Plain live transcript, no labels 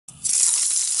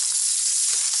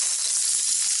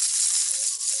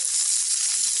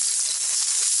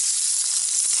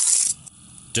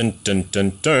Dun dun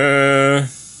dun dun.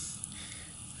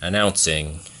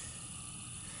 Announcing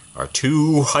our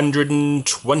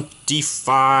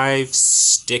 225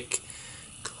 stick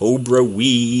Cobra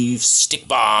weave stick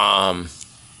bomb.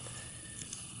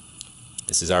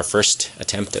 This is our first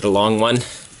attempt at a long one.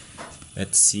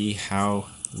 Let's see how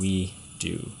we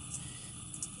do.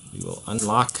 We will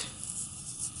unlock.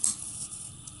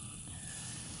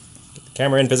 Get the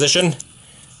camera in position.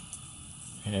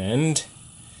 And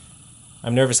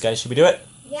I'm nervous, guys. Should we do it?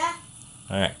 Yeah.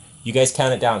 Alright. You guys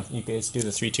count it down. You guys do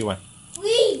the 3, 2, 1.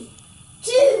 3,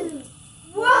 2,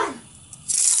 1.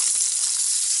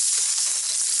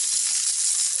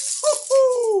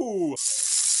 Woohoo!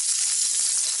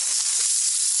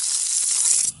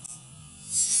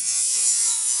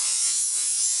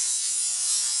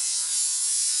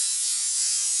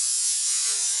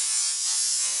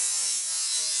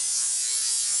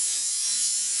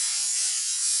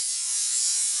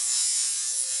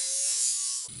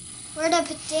 We're the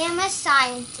Pajama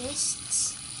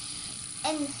Scientists,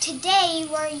 and today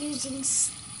we're using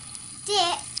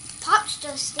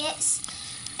popsicle sticks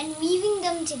and weaving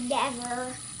them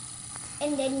together,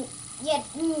 and then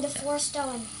getting the force to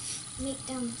and make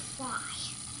them fly.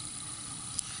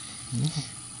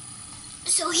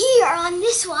 So here on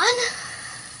this one,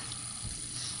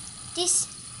 this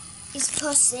is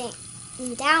pushing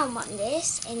down on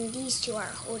this, and these two are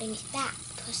holding it back,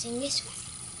 pushing this way.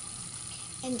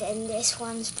 And then this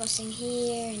one's pushing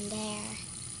here and there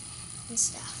and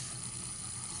stuff.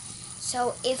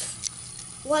 So if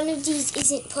one of these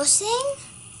isn't pushing,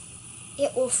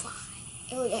 it will fly.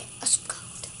 It will get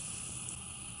explode.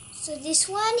 So this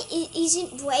one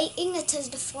isn't breaking because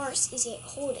the force isn't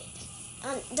holding.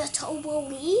 On the Cobra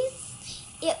weave,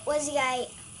 it was like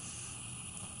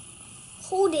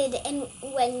hold it, and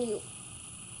when you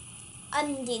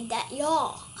undid that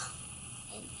yaw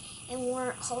and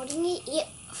weren't holding it, it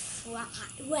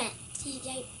went.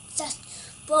 It just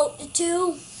broke the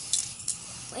two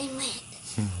and went.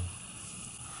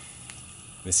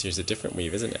 This here's a different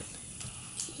weave, isn't it?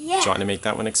 Yeah. Do you want to make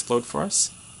that one explode for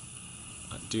us?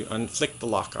 Unflick the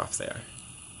lock off there.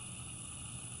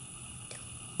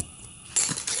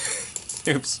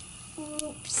 Oops.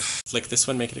 Oops. Flick this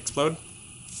one, make it explode.